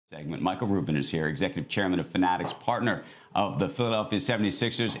Segment. Michael Rubin is here, executive chairman of Fanatics, partner of the Philadelphia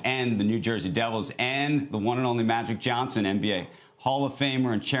 76ers and the New Jersey Devils, and the one and only Magic Johnson, NBA Hall of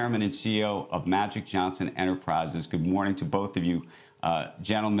Famer and chairman and CEO of Magic Johnson Enterprises. Good morning to both of you,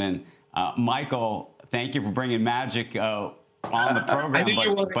 gentlemen. Michael, thank you for bringing Magic on the program. I knew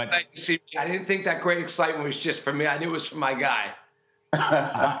you weren't excited to see me. I didn't think that great excitement was just for me. I knew it was for my guy.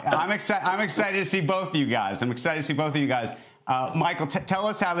 I'm excited to see both of you guys. Michael, tell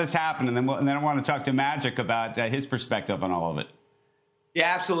us how this happened, and then I want to talk to Magic about his perspective on all of it.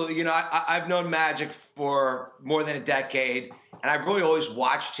 Yeah, absolutely. You know, I've known Magic for more than a decade, and I've really always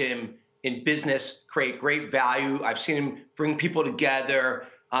watched him in business create great value. I've seen him bring people together,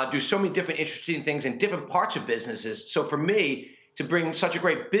 do so many different interesting things in different parts of businesses. So for me, to bring such a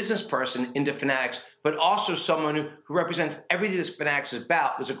great business person into Fanatics, but also someone who represents everything that Fanatics is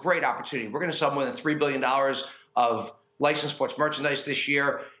about, was a great opportunity. We're going to sell more than $3 billion of licensed sports merchandise this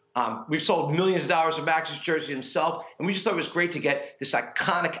year. We've sold millions of dollars of Max's jersey himself, and we just thought it was great to get this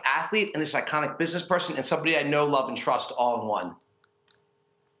iconic athlete and this iconic business person and somebody I know, love, and trust all in one.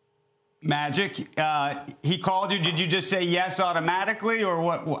 Magic, he called you. Did you just say yes automatically, or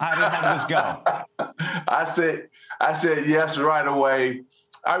what? How did this go? I said yes right away.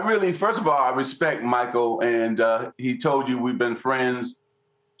 First of all, I respect Michael, and he told you we've been friends,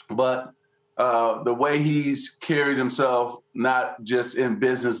 but the way he's carried himself, not just in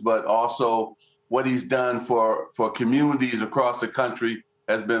business, but also what he's done for communities across the country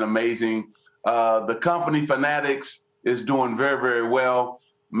has been amazing. The company Fanatics is doing very, very well.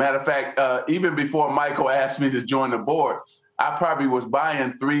 Matter of fact, even before Michael asked me to join the board, I probably was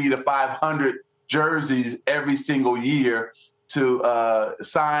buying 300 to 500 jerseys every single year to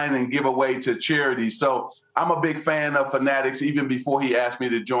sign and give away to charities. So I'm a big fan of Fanatics, even before he asked me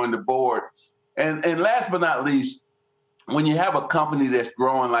to join the board. And last but not least, when you have a company that's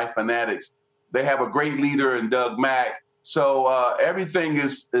growing like Fanatics, they have a great leader in Doug Mack. So everything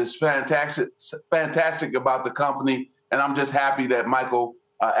is fantastic about the company, and I'm just happy that Michael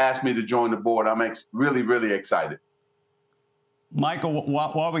asked me to join the board. I'm really, really excited. Michael,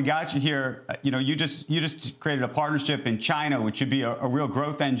 while we got you here, you just created a partnership in China, which should be a real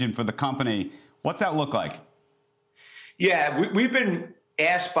growth engine for the company. What's that look like? Yeah, we've been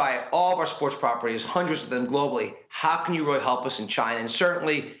asked by all of our sports properties, hundreds of them globally, how can you really help us in China? And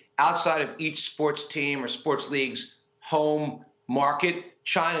certainly outside of each sports team or sports league's home market,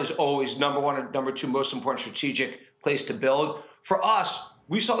 China is always number one or number two most important strategic place to build. For us,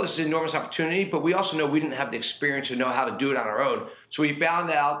 we saw this as an enormous opportunity, but we also know we didn't have the experience to know how to do it on our own. So we found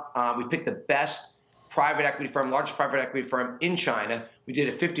out, we picked the best private equity firm, largest private equity firm in China. We did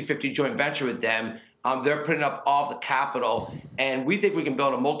a 50-50 joint venture with them. They're putting up all the capital, and we think we can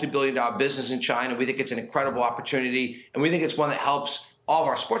build a multi-billion-dollar business in China. We think it's an incredible opportunity, and we think it's one that helps all of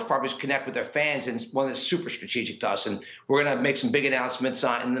our sports properties connect with their fans, and it's one that's super strategic to us. And we're going to make some big announcements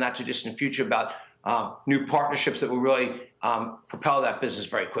in the not-too-distant future about new partnerships that will really propel that business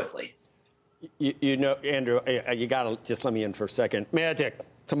very quickly. You know, Andrew, you got to just let me in for a second. Magic,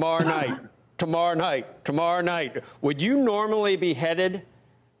 tomorrow night, would you normally be headed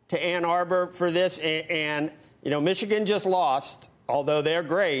to Ann Arbor for this? And Michigan just lost, although they're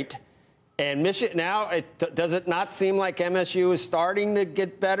great. And Michigan now, does it not seem like MSU is starting to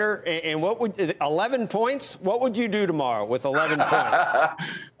get better? And what would 11 points? What would you do tomorrow with 11 points?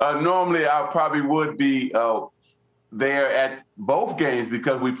 Normally, I probably would be there at both games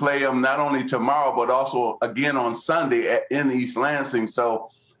because we play them not only tomorrow but also again on Sunday in East Lansing. So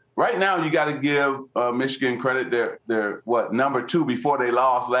right now, you got to give Michigan credit. They're number two before they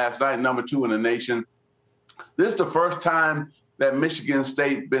lost last night, number two in the nation. This is the first time that Michigan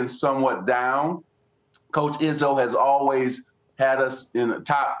State been somewhat down. Coach Izzo has always had us in the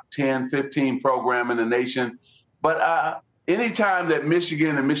top 10, 15 program in the nation. But anytime that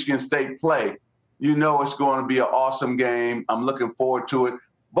Michigan and Michigan State play, it's going to be an awesome game. I'm looking forward to it.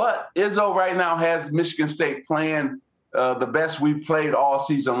 But Izzo right now has Michigan State playing the best we've played all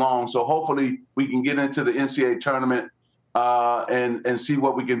season long. So hopefully we can get into the NCAA tournament and see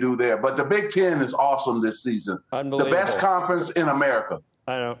what we can do there. But the Big Ten is awesome this season. Unbelievable. The best conference in America.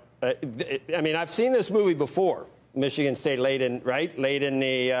 I know. I mean, I've seen this movie before. Michigan State late in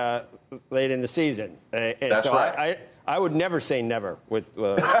the season. That's so right. I would never say never with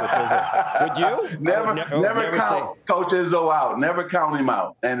Izzo. Would you? Never count Coach Izzo out. Never count him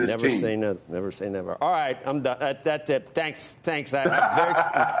out and his team. Never say never. All right, I'm done. That's it. Thanks. I'm very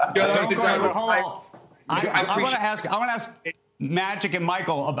excited. Hold on. I want to ask Magic and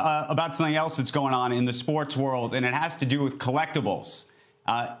Michael about something else that's going on in the sports world, and it has to do with collectibles.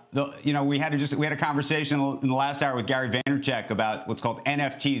 We had a conversation in the last hour with Gary Vaynerchuk about what's called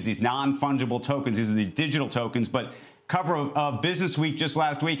NFTs, these non-fungible tokens. These are these digital tokens. But cover of Business Week just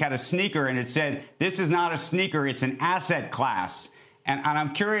last week had a sneaker, and it said, "This is not a sneaker; it's an asset class." And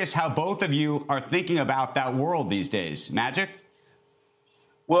I'm curious how both of you are thinking about that world these days. Magic?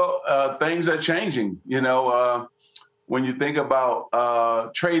 Well, things are changing. When you think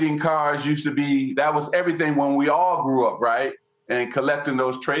about trading cards, that was everything when we all grew up, right? And collecting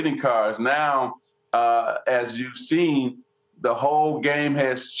those trading cards. Now, as you've seen, the whole game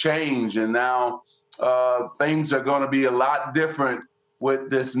has changed, and now things are going to be a lot different with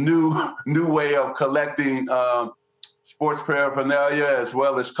this new way of collecting sports paraphernalia, as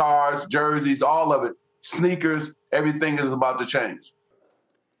well as cars, jerseys, all of it, sneakers. Everything is about to change.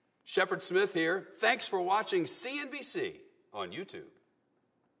 Shepard Smith here. Thanks for watching CNBC on YouTube.